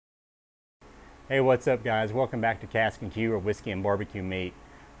Hey, what's up, guys? Welcome back to Casks-n-Que, or Whiskey and Barbecue Meat.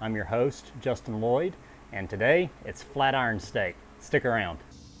 I'm your host, Justin Lloyd, and today it's flat iron steak. Stick around.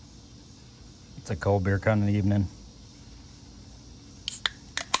 It's a cold beer kind of evening.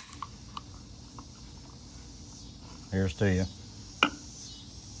 Here's to you.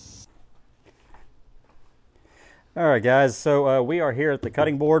 All right, guys, so we are here at the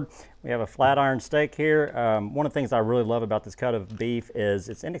cutting board. We have a flat iron steak here. One of the things I really love about this cut of beef is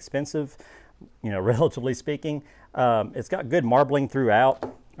it's inexpensive, relatively speaking. It's got good marbling throughout.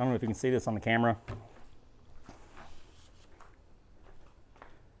 I don't know if you can see this on the camera,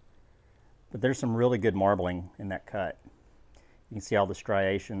 but there's some really good marbling in that cut. You can see all the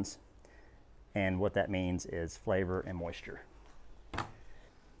striations, and what that means is flavor and moisture.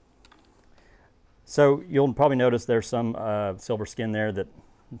 So you'll probably notice there's some silver skin there that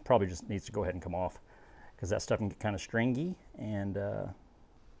probably just needs to go ahead and come off, because that stuff can get kind of stringy, and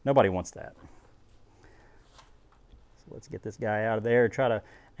nobody wants that. So let's get this guy out of there. Try to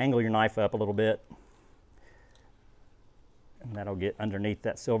angle your knife up a little bit, and that'll get underneath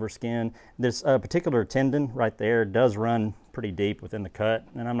that silver skin. This particular tendon right there does run pretty deep within the cut,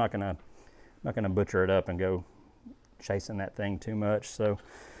 and I'm not gonna butcher it up and go chasing that thing too much. So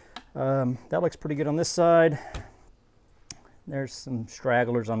that looks pretty good on this side. There's some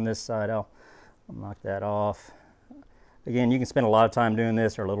stragglers on this side. I'll knock that off. Again, you can spend a lot of time doing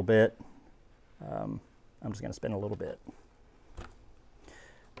this, or a little bit. I'm just going to spend a little bit.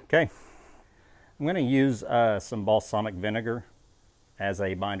 Okay. I'm going to use some balsamic vinegar as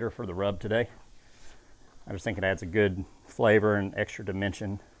a binder for the rub today. I just think it adds a good flavor and extra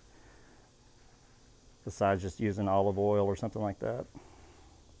dimension, besides just using olive oil or something like that.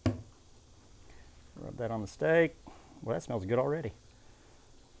 Rub that on the steak. Well, that smells good already.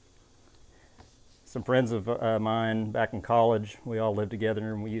 Some friends of mine back in college, we all lived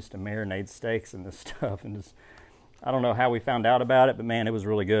together, and we used to marinate steaks and this stuff. And just, I don't know how we found out about it, but man, it was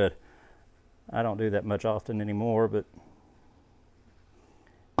really good. I don't do that much often anymore, but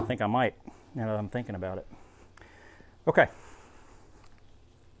I think I might, now that I'm thinking about it. Okay.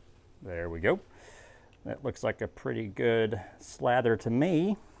 There we go. That looks like a pretty good slather to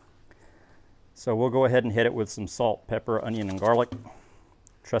me. So we'll go ahead and hit it with some salt, pepper, onion, and garlic.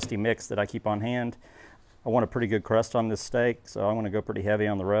 Trusty mix that I keep on hand. I want a pretty good crust on this steak, so I'm going to go pretty heavy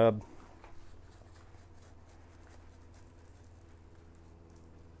on the rub.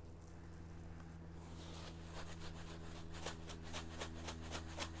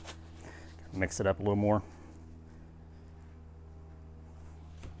 Mix it up a little more.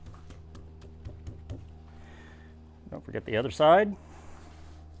 Don't forget the other side.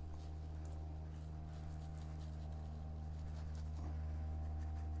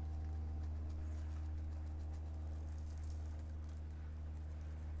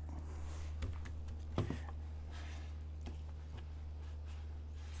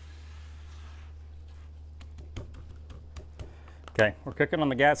 Okay, we're cooking on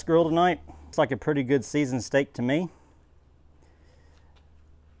the gas grill tonight. Looks like a pretty good seasoned steak to me.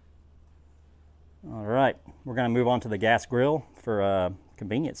 All right, we're going to move on to the gas grill for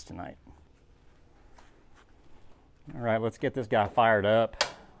convenience tonight. All right, let's get this guy fired up.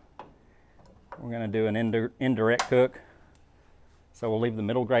 We're going to do an indirect cook. So we'll leave the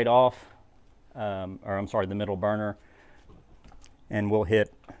middle grate off, the middle burner, and we'll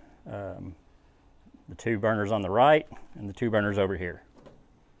hit the two burners on the right and the two burners over here.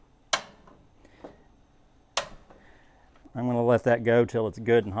 I'm going to let that go till it's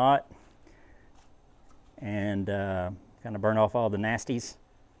good and hot, and kind of burn off all the nasties,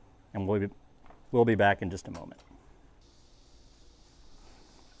 and we'll be back in just a moment.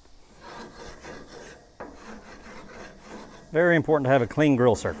 Very important to have a clean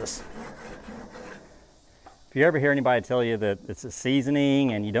grill surface. If you ever hear anybody tell you that it's a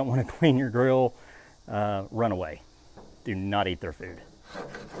seasoning and you don't want to clean your grill, run away. Do not eat their food.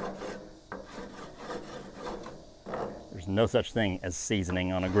 There's no such thing as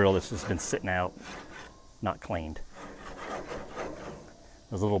seasoning on a grill that's just been sitting out, not cleaned.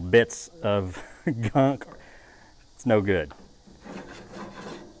 Those little bits of gunk, it's no good.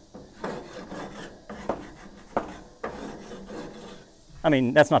 I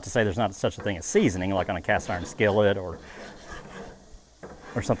mean, that's not to say there's not such a thing as seasoning, like on a cast iron skillet or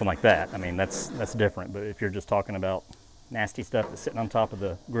something like that. I mean, that's different. But if you're just talking about nasty stuff that's sitting on top of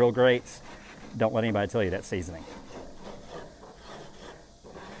the grill grates, don't let anybody tell you that's seasoning.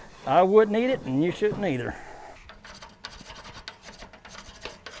 I wouldn't eat it, and you shouldn't either.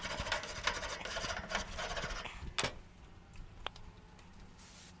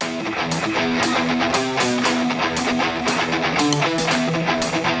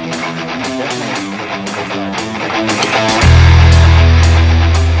 Definitely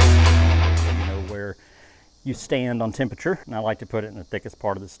you stand on temperature, and I like to put it in the thickest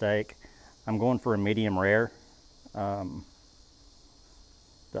part of the steak. I'm going for a medium rare. The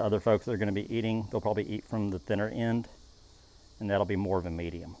other folks that are going to be eating, they'll probably eat from the thinner end, and that'll be more of a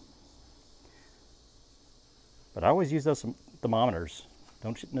medium. But I always use those thermometers.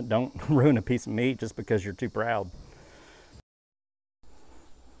 Don't ruin a piece of meat just because you're too proud.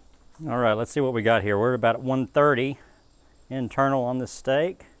 All right, let's see what we got here. We're about at 130 internal on this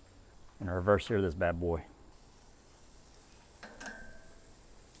steak, and reverse sear this bad boy.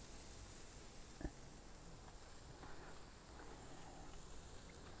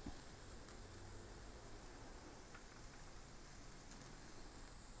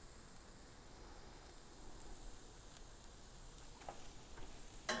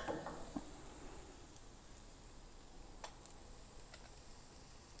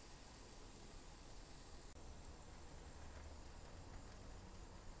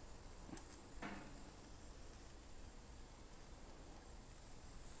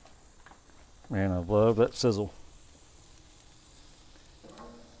 Man, I love that sizzle.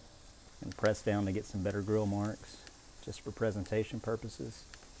 And press down to get some better grill marks, just for presentation purposes.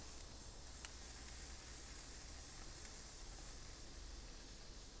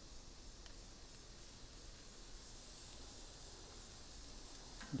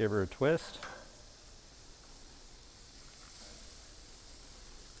 Give her a twist.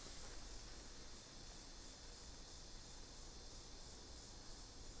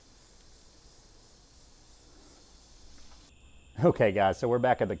 Okay guys, so we're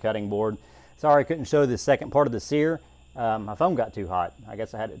back at the cutting board. Sorry I couldn't show the second part of the sear. My phone got too hot. I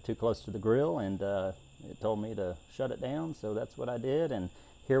guess I had it too close to the grill, and it told me to shut it down, so that's what I did. And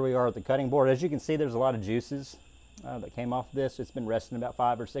here we are at the cutting board. As you can see, there's a lot of juices that came off this. It's been resting about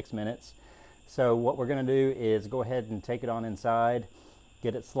 5 or 6 minutes. So what we're gonna do is go ahead and take it on inside,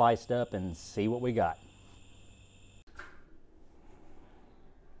 get it sliced up, and see what we got.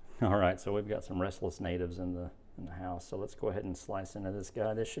 All right, so we've got some restless natives in the house, so let's go ahead and slice into this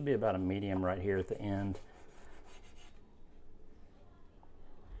guy. This should be about a medium right here at the end.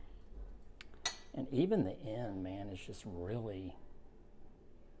 And even the end, man, is just really,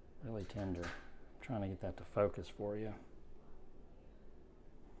 really tender. I'm trying to get that to focus for you.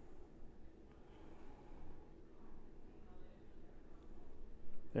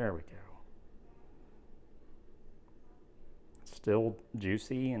 There we go. Still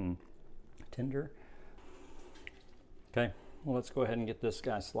juicy and tender. Okay, well, let's go ahead and get this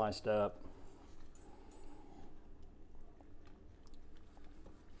guy sliced up.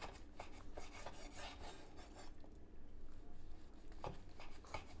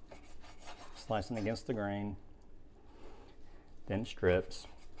 Slicing against the grain, thin strips.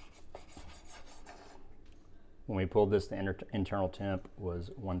 When we pulled this, the internal temp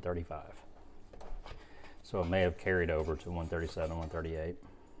was 135. So it may have carried over to 137, 138.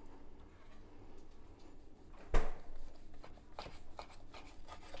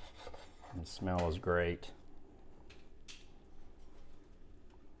 The smell is great.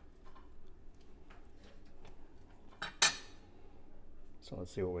 So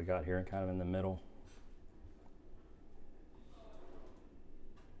let's see what we got here, kind of in the middle.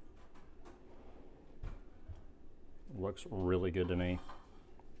 Looks really good to me.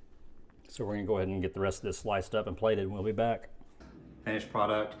 So we're gonna go ahead and get the rest of this sliced up and plated, and we'll be back. Finished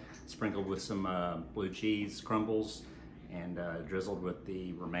product, sprinkled with some blue cheese crumbles, and drizzled with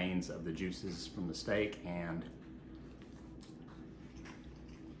the remains of the juices from the steak, and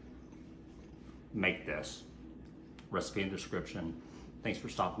make this. Recipe and description. Thanks for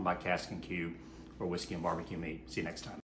stopping by Casks-n-Que for whiskey and barbecue meat. See you next time.